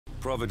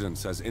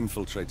Providence has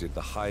infiltrated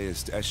the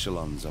highest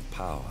echelons of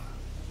power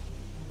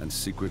and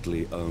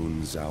secretly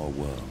owns our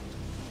world.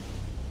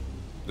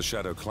 The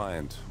Shadow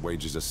Client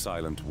wages a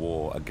silent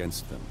war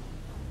against them.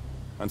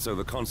 And so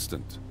the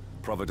Constant,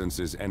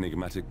 Providence's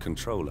enigmatic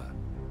controller,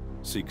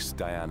 seeks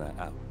Diana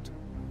out.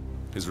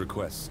 His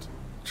request: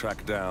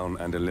 track down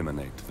and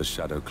eliminate the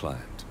Shadow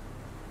Client.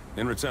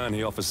 In return,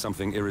 he offers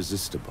something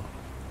irresistible: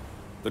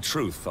 the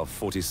truth of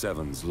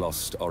 47's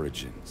lost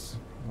origins.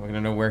 We're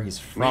gonna know where he's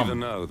from. Neither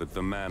know that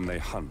the man they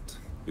hunt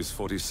is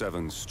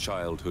 47's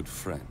childhood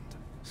friend.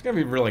 It's gonna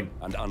be really...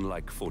 And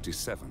unlike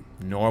 47...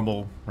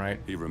 normal, right?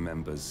 He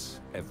remembers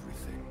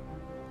everything.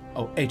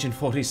 Oh, Agent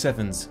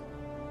 47's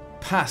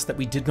past that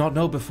we did not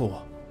know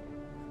before.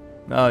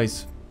 No,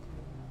 he's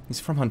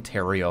from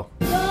Ontario.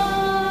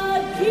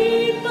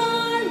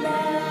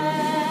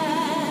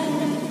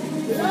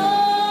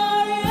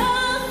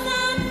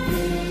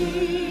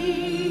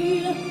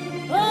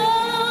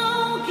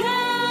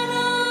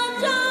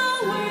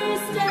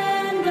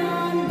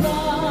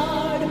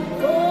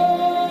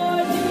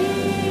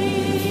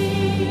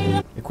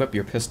 Equip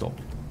your pistol.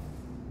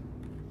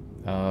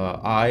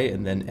 I,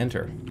 and then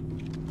enter.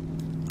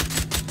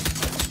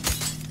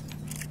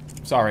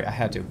 Sorry, I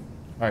had to.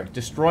 Alright,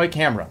 destroy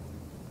camera.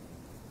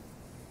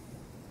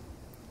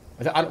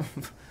 I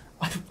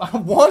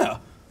don't wanna!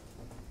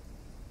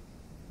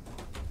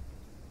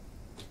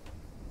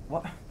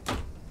 What?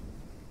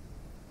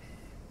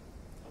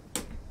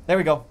 There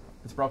we go.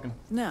 It's broken.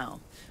 Now,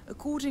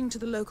 according to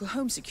the local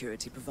home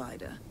security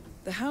provider,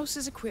 the house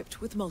is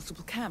equipped with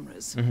multiple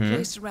cameras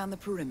placed around the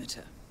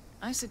perimeter.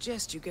 I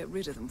suggest you get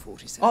rid of them,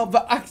 47. Oh,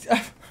 but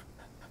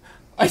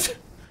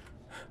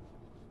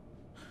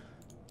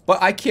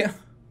but I can't.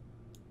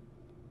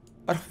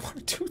 I don't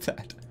want to do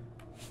that.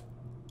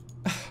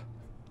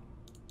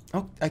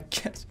 Oh, I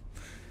can't.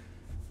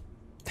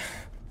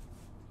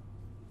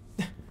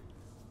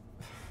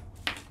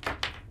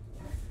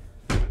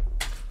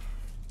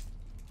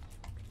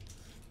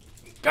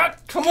 God,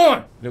 come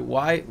on!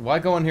 Why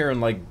go in here and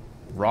like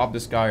rob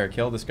this guy or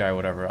kill this guy or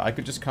whatever? I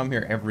could just come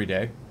here every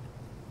day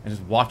and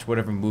just watch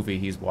whatever movie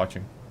he's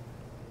watching.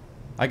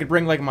 I could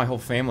bring like my whole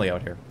family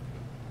out here.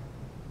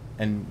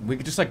 And we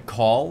could just like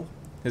call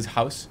his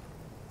house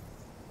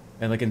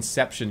and like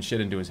Inception shit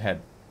into his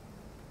head.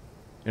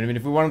 You know what I mean?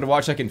 If we wanted to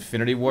watch like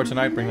Infinity War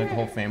tonight, bring like the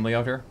whole family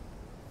out here.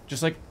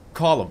 Just like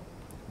call him.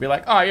 Be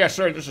like, oh yeah,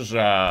 sir, this is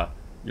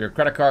your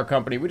credit card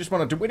company. We didn't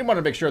want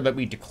to make sure that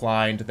we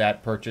declined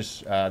that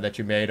purchase that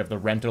you made of the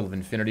rental of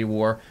Infinity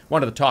War.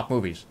 One of the top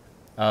movies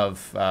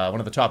of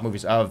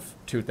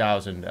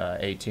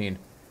 2018.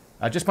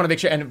 I just want to make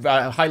sure, and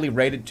highly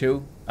rated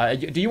too.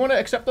 Do you want to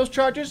accept those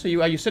charges?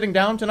 Are you sitting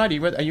down tonight?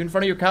 Are you in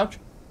front of your couch?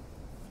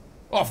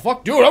 Oh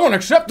fuck, dude! I want to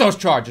accept those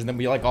charges. And then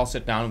we like all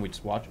sit down and we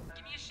just watch. Give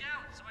me a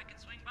shout so I can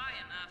swing by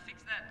and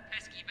fix that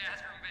pesky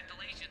bathroom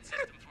ventilation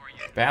system for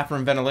you.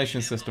 Bathroom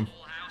ventilation system.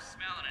 Whole house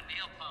smelling of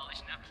nail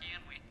polish now, can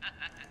we?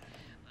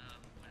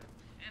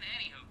 And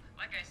anywho,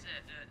 like I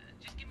said,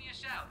 just give me a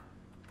shout.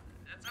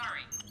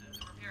 Sorry, the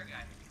repair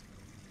guy.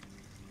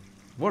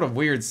 What a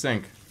weird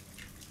sink.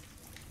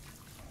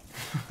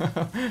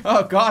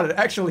 Oh god, it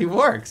actually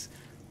works.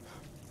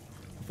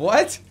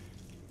 What?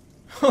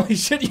 Holy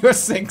shit, your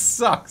sink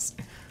sucks.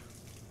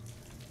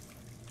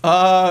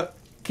 Can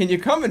you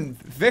come and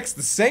fix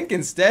the sink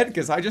instead?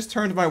 Because I just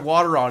turned my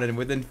water on and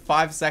within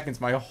 5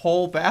 seconds my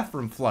whole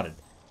bathroom flooded.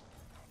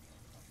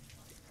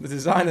 The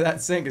design of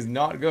that sink is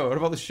not good. What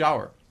about the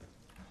shower?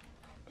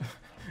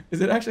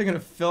 Is it actually going to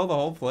fill the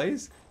whole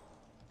place?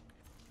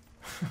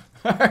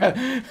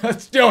 Alright,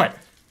 let's do it!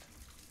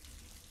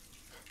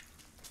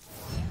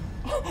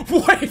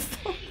 Wait!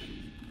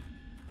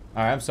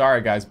 Alright, I'm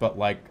sorry guys, but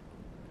like,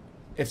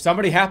 if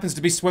somebody happens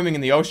to be swimming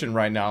in the ocean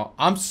right now,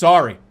 I'm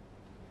sorry.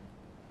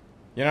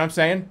 You know what I'm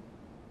saying?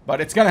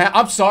 But it's gonna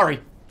I'm sorry.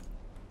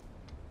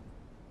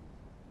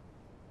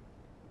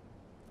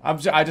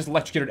 I just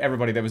electrocuted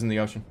everybody that was in the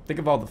ocean. Think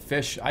of all the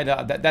fish.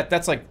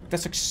 That's like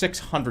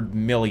 600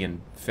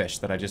 million fish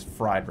that I just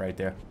fried right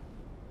there.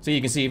 So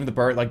you can see even the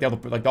bird, like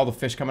all the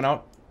fish coming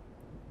out.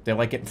 They're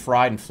like getting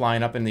fried and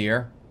flying up in the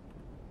air.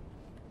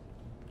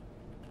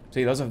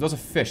 See, those are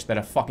fish that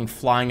are fucking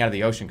flying out of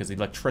the ocean because the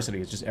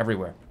electricity is just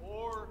everywhere.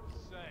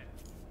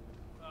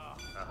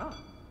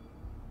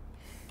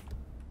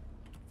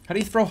 How do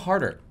you throw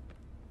harder?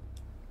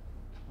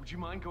 Would you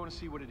mind going to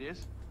see what it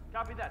is?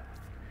 Copy that.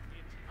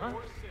 Huh?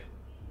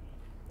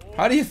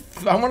 How do you...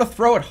 I want to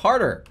throw it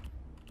harder.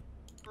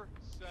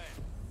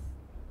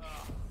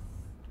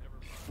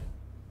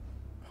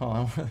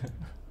 Oh,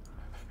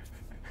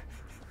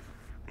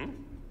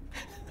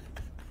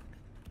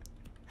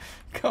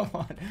 come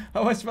on.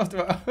 How am I supposed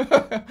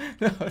to...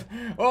 No.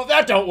 Well,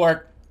 that don't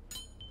work.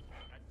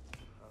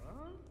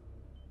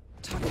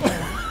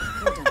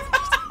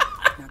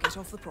 Now get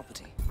off the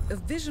property. A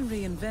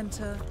visionary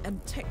inventor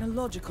and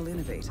technological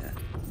innovator,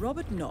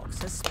 Robert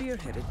Knox has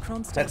spearheaded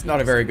Kronstadt. That's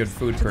not a very good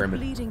food pyramid.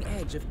 To the bleeding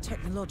edge of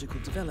technological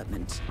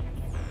development.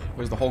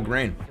 Where's the whole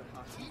grain?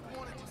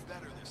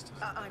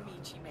 I mean,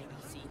 she may be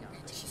seen.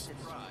 She's a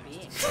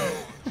being.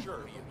 Sure,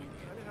 we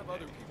kind of have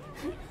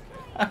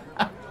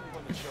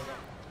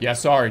Yeah,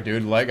 sorry,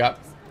 dude. Leg up.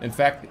 In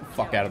fact,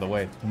 fuck out of the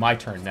way. My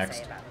turn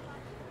next.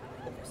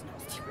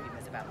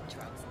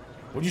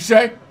 What'd you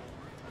say?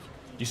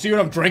 You see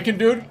what I'm drinking,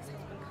 dude?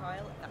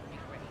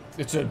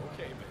 It's a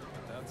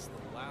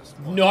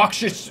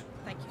noxious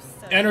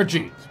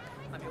energy.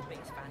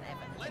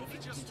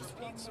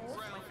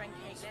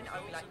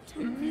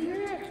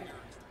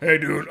 Hey,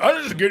 dude,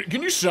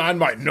 can you sign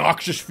my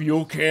noxious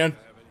fuel can?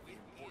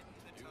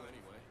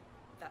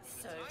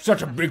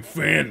 Such a big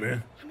fan,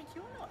 man.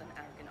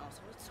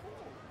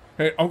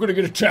 Hey, I'm gonna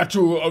get a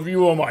tattoo of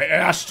you on my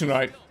ass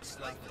tonight.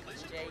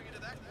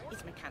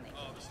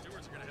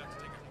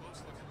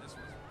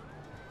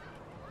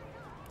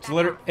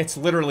 It's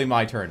literally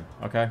my turn,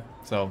 okay?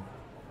 So.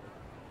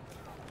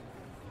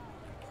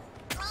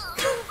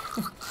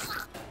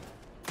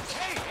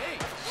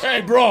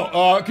 Hey,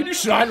 bro, can you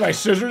sign my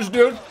scissors,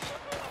 dude?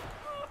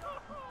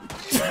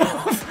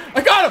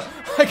 I got him!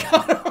 I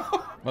got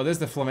him! Oh, there's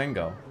the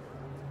flamingo.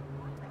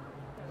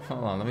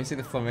 Hold on, let me see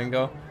the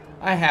flamingo.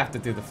 I have to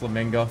do the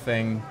flamingo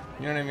thing.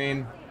 You know what I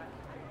mean?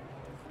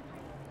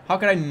 How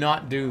could I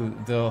not do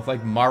the,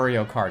 like,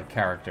 Mario Kart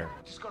character?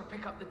 Just gotta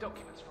pick up the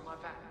documents from my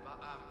van,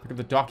 but, Pick up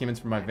the documents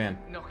from my van.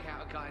 knock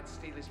out a guy and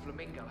steal his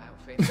flamingo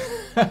outfit.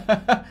 Now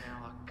I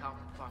can't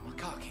find my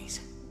car keys.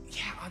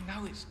 Yeah, I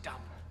know it's dumb.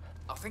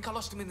 I think I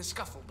lost them in the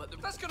scuffle, but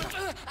that's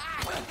gonna...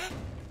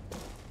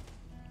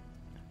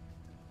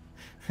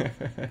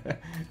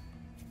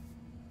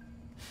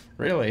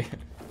 Really?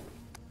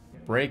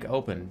 Break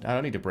open. I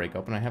don't need to break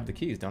open. I have the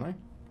keys, don't I?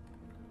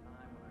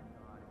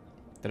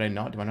 Did I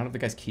not? Do I not have the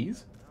guy's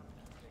keys?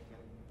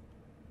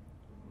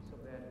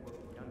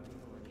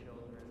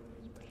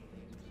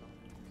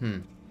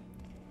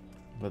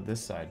 But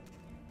this side.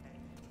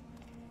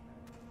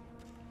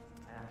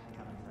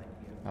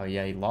 Oh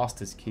yeah, he lost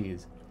his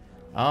keys.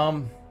 I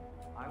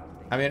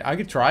mean, I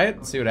could try it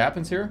and see what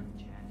happens here.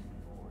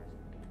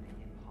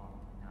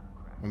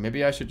 Or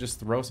maybe I should just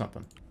throw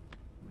something.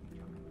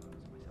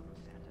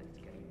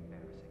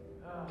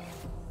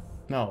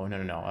 No.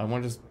 I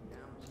want to just...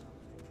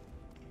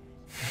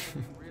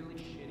 Really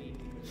shitty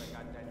because I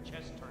got that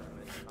chess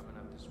tournament coming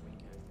up this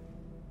weekend.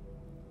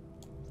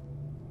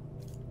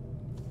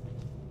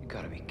 You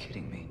gotta be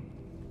kidding me.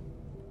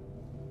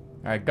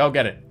 Alright, go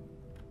get it.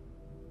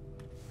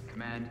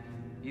 Command,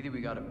 either we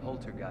got a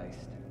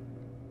poltergeist,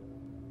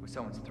 or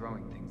someone's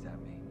throwing things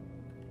at me.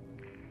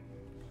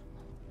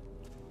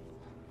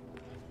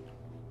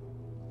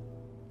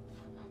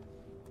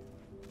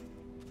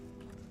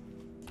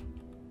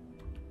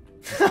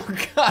 Oh,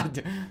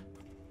 God.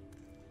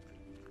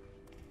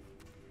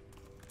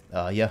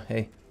 Yeah,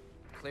 hey.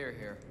 Clear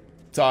here.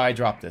 So I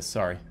dropped this,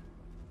 sorry.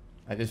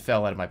 I just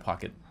fell out of my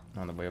pocket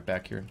on the way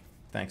back here.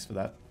 Thanks for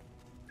that.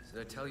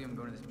 So I tell you I'm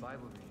going to this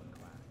Bible reading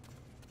class.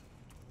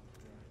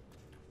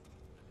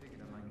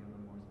 Figured I might get a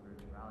little more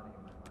spirituality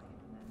in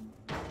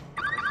my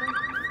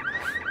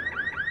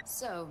life.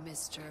 So,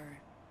 Mr.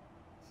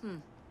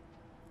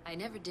 I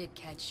never did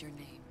catch your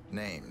name.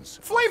 Names.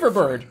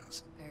 Flavor-Bird!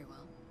 Very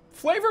well.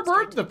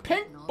 Flavor-Bird, the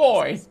pink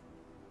boy!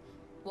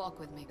 Walk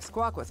with me.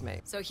 Squawk with me.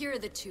 So here are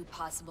the two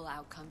possible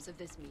outcomes of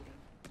this meeting.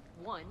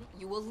 One,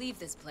 you will leave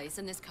this place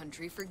and this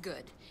country for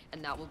good,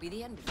 and that will be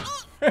the end of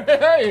it.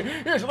 Hey,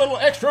 here's a little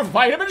extra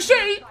vitamin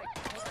C!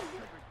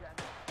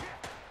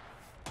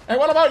 Hey,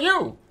 what about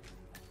you?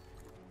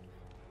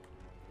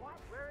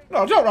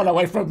 No, don't run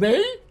away from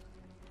me!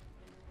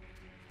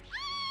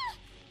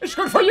 It's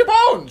good for your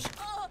bones!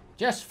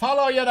 Just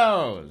follow your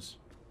nose.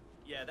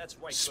 Yeah, that's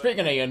right.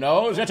 Speaking of your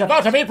nose, it's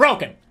about to be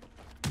broken!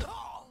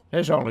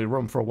 There's only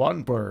room for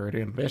one bird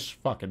in this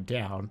fucking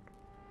town.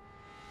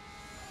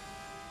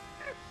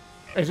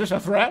 Is this a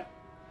threat?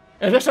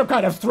 Is this some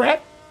kind of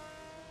threat?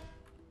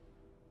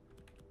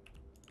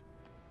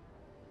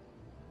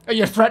 Are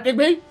you threatening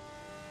me?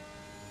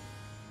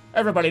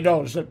 Everybody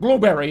knows that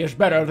blueberry is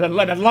better than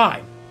lemon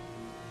lime.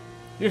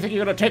 You think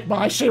you're gonna take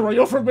my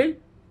cereal from me?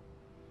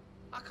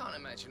 I can't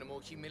imagine a more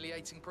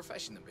humiliating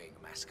profession than being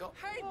a mascot.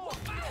 Hey,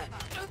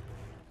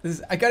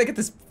 I gotta get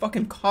this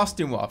fucking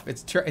costume off.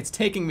 It's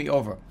taking me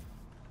over.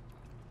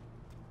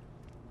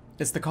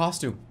 It's the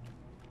costume.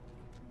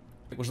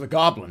 It was the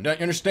goblin, don't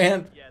you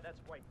understand? Yeah,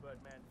 that's white bird,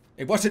 man.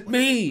 It wasn't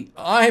me.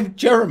 I'm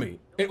Jeremy.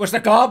 It was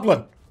the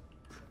goblin.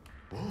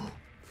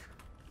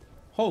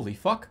 Holy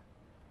fuck.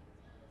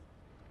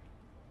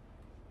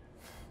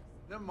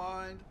 Never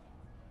mind.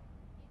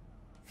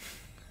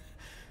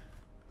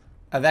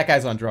 That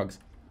guy's on drugs.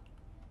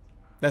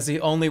 That's the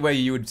only way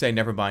you would say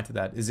never mind to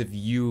that, is if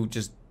you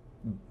just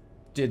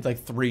did like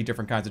 3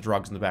 different kinds of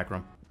drugs in the back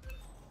room.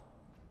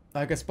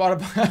 I got spotted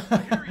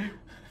by...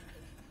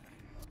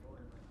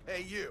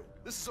 Hey, you.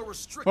 This is a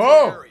restricted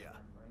Oh! area.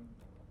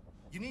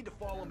 You need to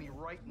follow me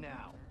right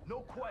now. No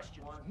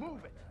questions.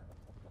 Move it.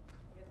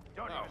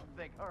 Don't even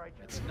think. All right,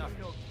 It's nothing.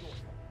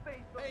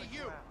 face on Hey, the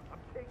you. ground. I'm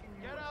taking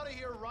you. Get out of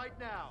here right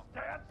now.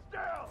 Stand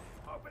still.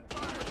 Open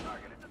fire.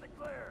 Target into the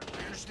clear.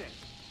 I understand.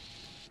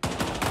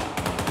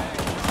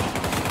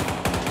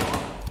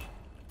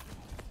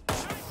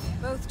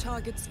 Both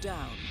targets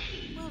down.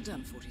 Well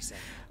done,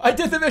 47. I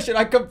did the mission.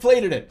 I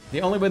completed it.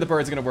 The only way the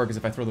bird's gonna work is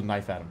if I throw the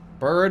knife at him.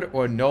 Bird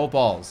or no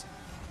balls.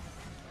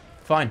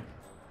 Fine.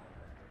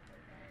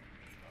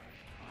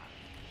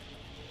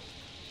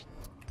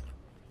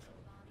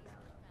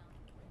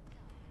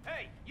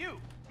 Hey, you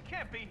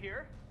can't be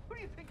here. Who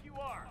do you think you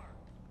are?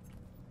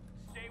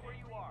 Stay where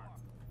you are.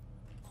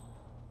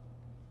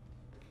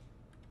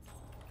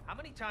 How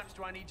many times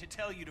do I need to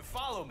tell you to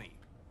follow me?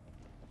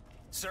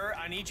 Sir,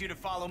 I need you to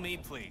follow me,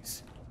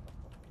 please.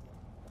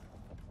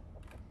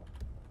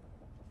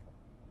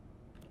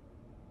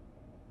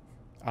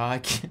 I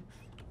can't.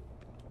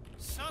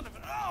 Son of a...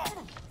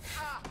 Oh!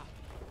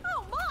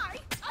 Oh my!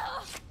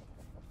 Ugh.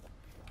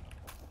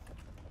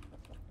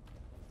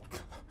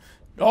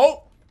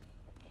 No!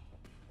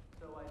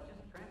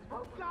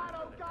 Oh God,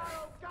 oh God,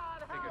 oh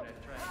God,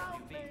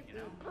 help me,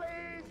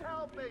 please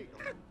help me.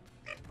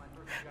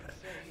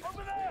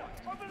 Over there,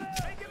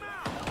 take him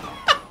out.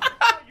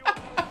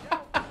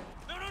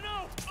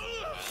 No.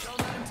 Don't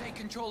let him take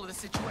control of the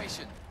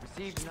situation.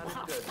 Received and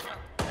understood.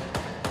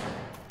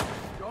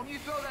 Don't you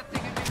throw that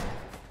thing at me.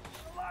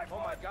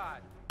 Oh my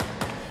God.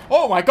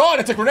 Oh my god,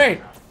 it's a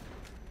grenade!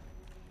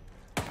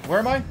 Where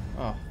am I?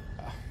 Oh.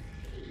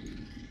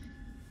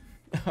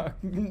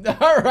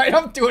 Alright,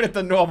 I'm doing it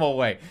the normal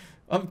way.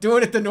 I'm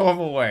doing it the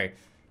normal way.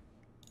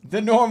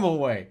 The normal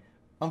way.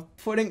 I'm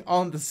putting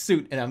on the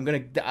suit and I'm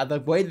gonna, the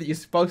way that you're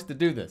supposed to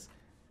do this.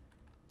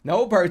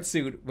 No bird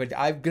suit, but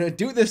I'm gonna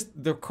do this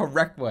the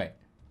correct way.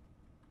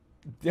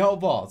 No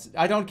balls.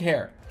 I don't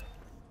care.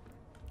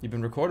 You've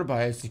been recorded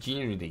by a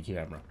security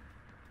camera.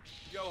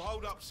 Yo,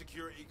 hold up,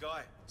 security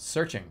guy.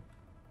 Searching.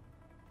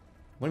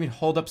 What do you mean,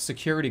 hold up,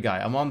 security guy?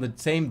 I'm on the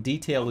same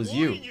detail as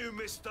you.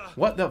 Mister.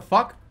 What the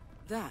fuck?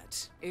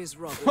 That is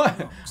Robert What?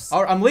 Knox.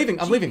 Oh, I'm leaving.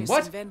 I'm leaving. Genius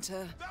What?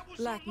 Inventor,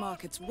 black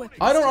market's weapons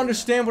I don't dealer,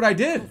 understand what I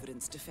did.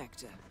 Providence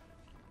defector.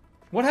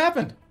 What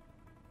happened?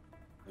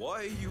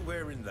 Why are you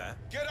wearing that?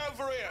 Get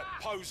over here,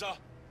 poser.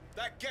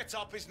 That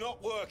get-up is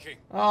not working.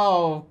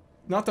 Oh,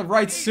 not the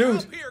right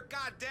suit. Help here,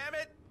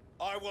 goddammit!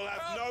 I will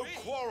have no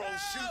quarrel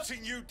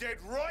shooting you dead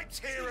right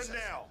here and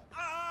now.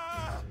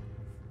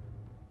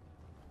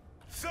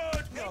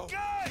 Third,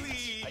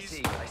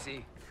 engage! I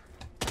see.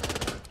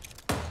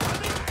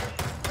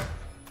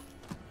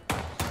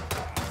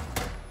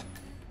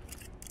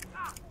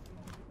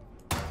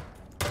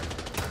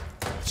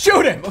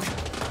 Shoot him!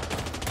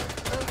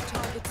 Both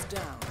targets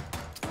down.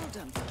 Well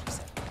done,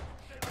 47.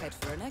 Head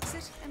for an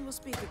exit, and we'll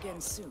speak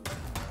again soon.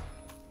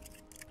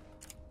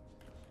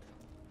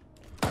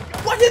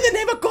 What in the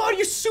name of God?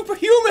 You're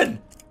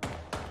superhuman!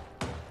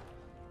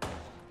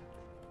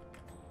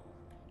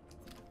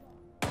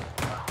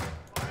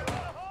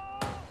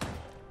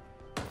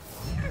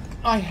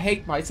 I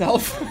hate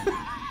myself.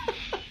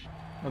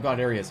 Oh God,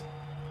 there he is.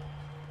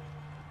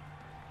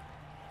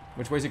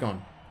 Which way's he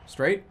going?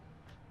 Straight?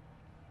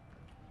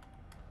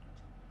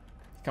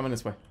 Coming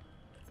this way.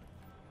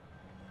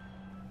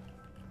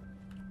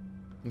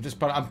 I'm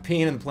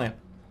peeing in the plant.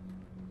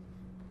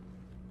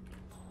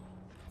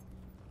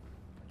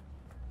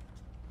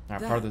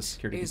 Alright, part of the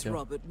security That is detail.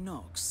 Robert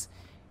Knox,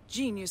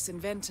 genius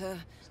inventor,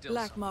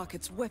 black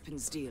market's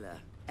weapons dealer,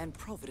 and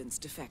Providence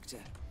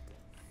defector.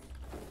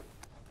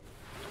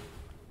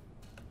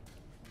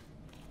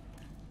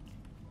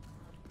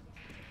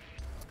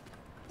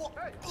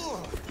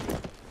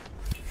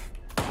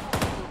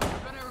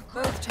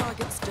 Both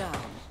targets down.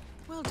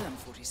 Well done,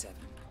 47.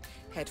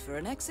 Head for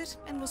an exit,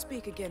 and we'll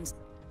speak again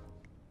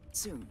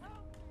soon.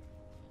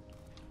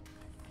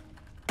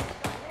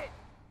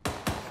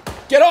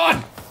 Get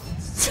on!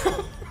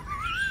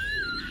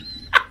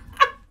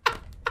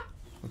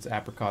 Let's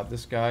apricot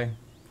this guy.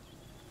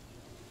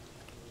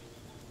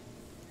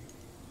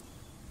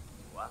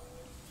 What?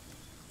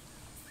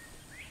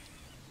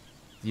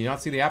 Do you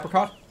not see the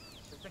apricot?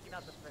 Just checking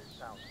out the French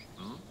sound.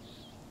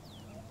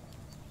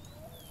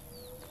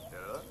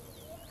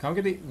 Come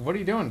get the... What are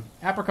you doing?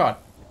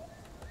 Apricot.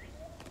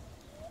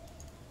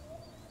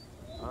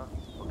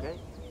 Okay.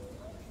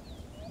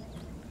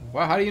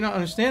 Wow, how do you not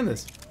understand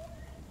this?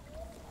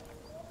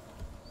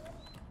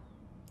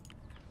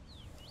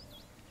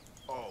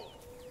 Oh.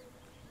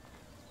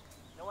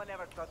 No one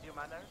ever taught you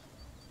manners?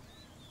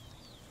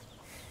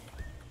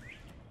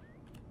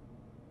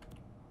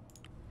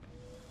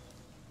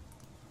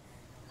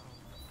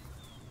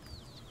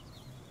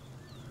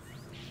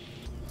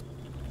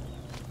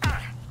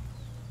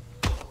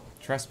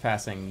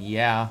 Trespassing,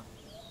 yeah.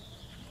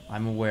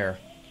 I'm aware.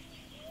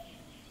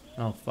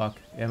 Oh, fuck.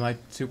 Am I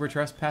super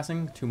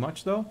trespassing too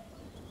much, though?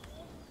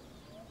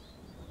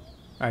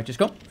 Alright, just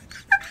go.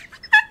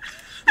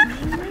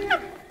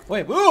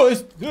 Wait, ooh,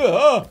 it's...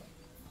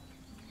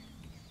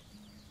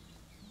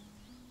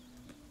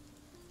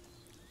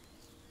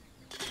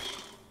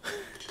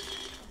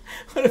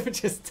 What if it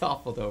just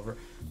toppled over?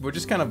 We're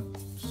just kind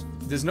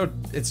of... There's no...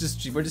 It's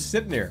just... We're just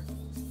sitting here.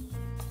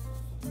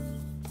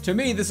 To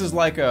me, this is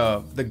like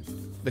a...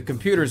 The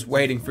computer's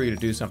waiting for you to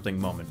do something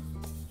moment.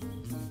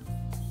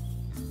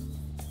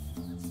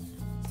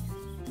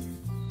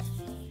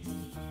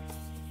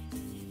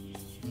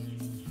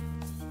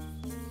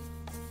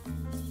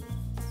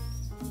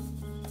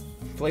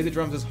 Play the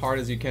drums as hard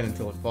as you can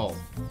until it falls.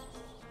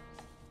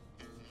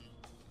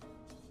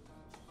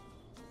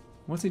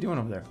 What's he doing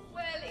over there?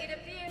 Well, it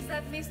appears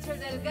that Mr.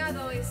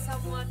 Delgado is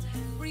somewhat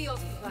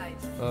preoccupied.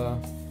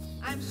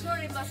 I'm sure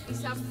it must be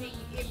something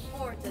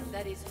important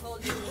that is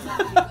holding him up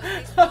because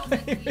this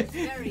moment is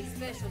very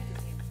special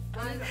to him.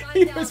 I'll find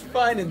He out was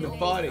fine in the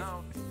body.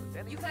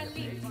 You can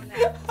leave for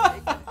now.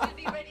 We'll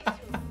be ready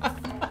soon.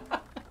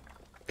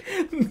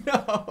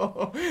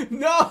 No!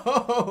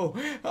 No!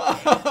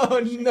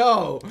 Oh,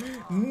 no!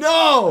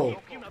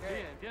 No!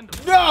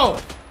 No!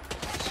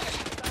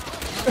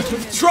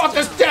 Drop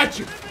the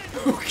statue!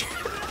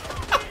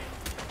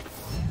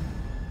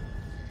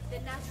 The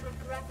natural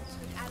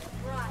gratitude and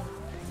pride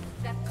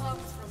that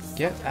comes from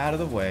Get out of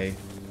the way.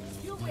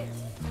 you will.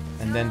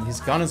 And then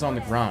his gun is on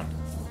the ground.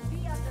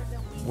 Be under the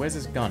Where's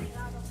his gun?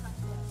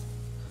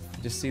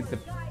 Just see the...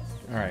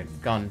 Alright,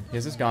 gun.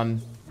 Here's his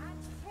gun.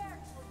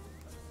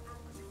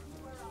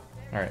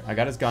 Alright, I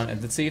got his gun.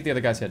 And let's see if the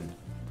other guy's hidden.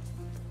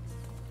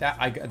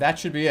 That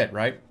should be it,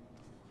 right?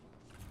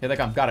 Here they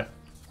come. Got it.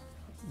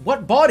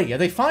 What body are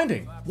they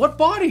finding? What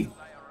body?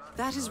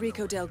 That is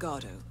Rico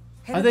Delgado.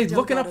 head Are of they the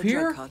looking Delgado up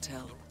here? drug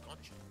cartel.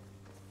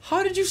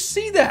 How did you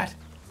see that?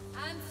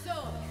 And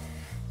so,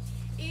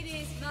 it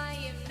is my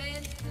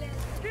immense pleasure.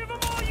 Give them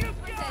all you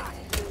got!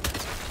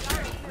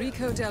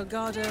 Rico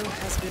Delgado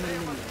has been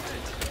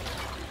eliminated.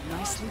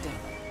 Nicely done.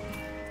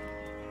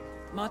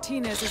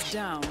 Martinez is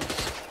down.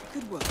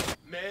 Good work.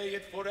 May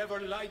it forever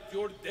light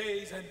your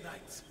days and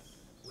nights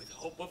with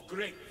hope of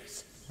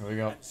greatness. Here we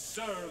go. And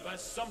serve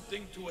as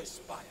something to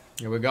aspire.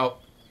 Here we go.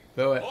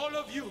 Do it. All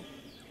of you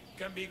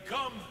can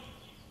become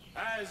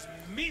as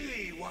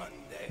me one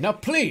day. Now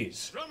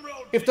please, Drum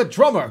roll, if the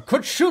drummer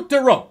could shoot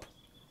the rope.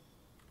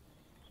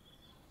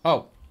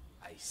 Oh.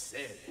 I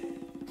said,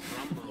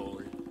 drum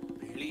roll,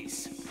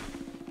 please.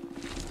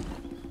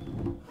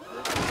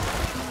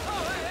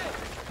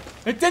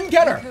 It didn't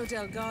get her. Rico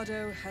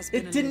Delgado has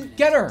been It didn't eliminated.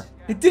 get her.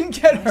 It didn't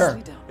get her.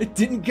 Nicely done. It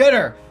didn't get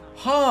her.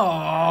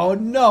 Oh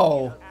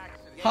no.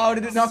 How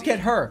did it not get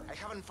her?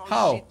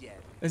 How?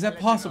 Is that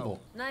possible?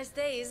 Nice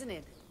day, isn't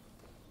it?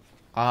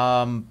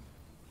 I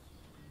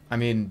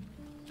mean,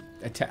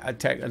 that's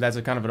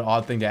a kind of an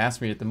odd thing to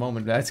ask me at the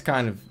moment. That's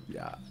kind of,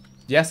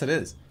 yes, it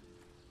is.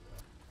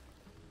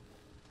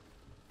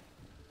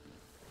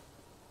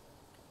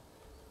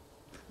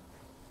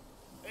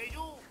 Hey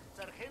you,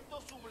 Sargento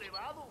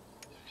Sublevado.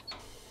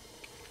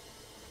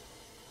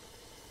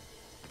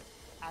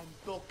 I'm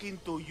talking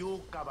to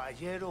you,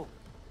 caballero.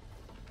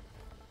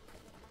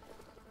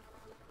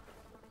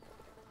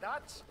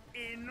 That's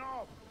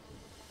enough.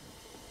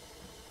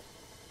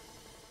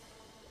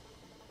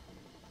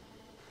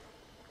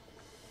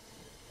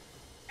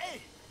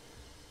 Hey,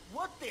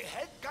 what the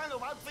heck kind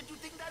of outfit you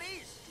think that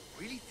is?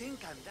 You really think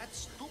I'm that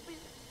stupid?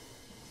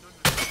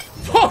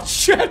 Oh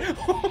shit!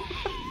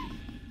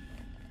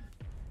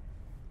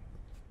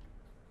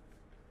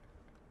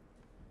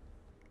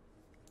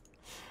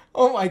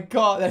 Oh my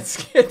god, that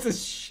scared the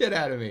shit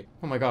out of me.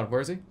 Oh my god,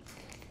 where is he?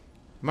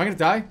 Am I gonna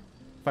die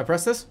if I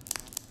press this?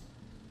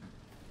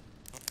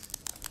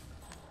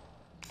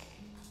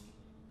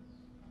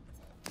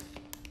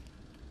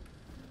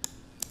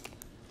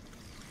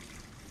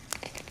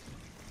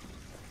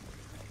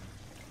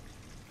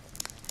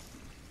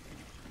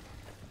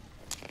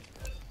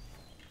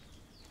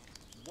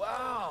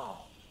 Wow,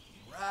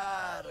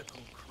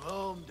 radical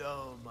chrome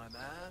dome, my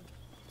man.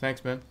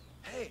 Thanks, man.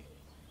 Hey,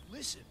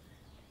 listen,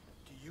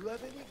 do you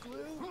have any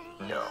glue?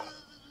 No.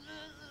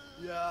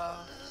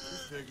 Yeah, it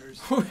figures.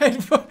 Hold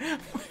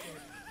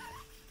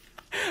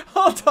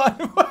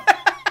on.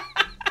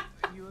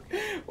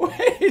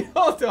 Wait,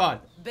 hold on.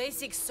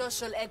 Basic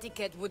social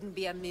etiquette wouldn't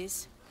be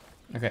amiss.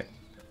 Okay.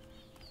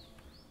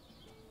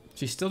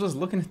 She's still just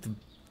looking at the...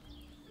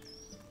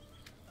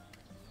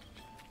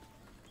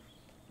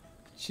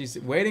 She's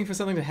waiting for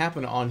something to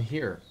happen on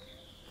here.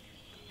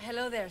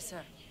 Hello there,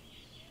 sir.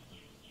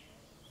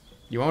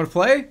 You want to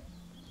play?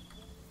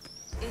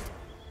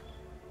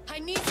 I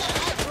need some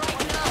help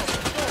right now.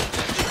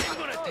 I'm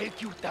gonna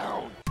take you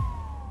down.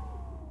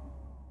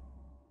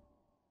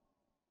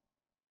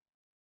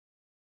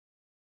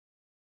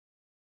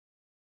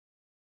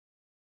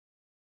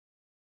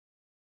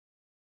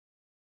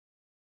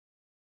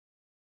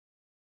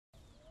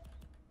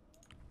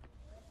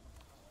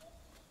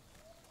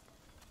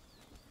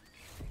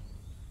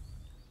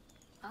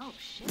 Oh,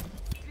 shit.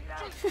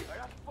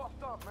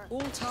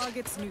 All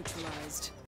targets neutralized.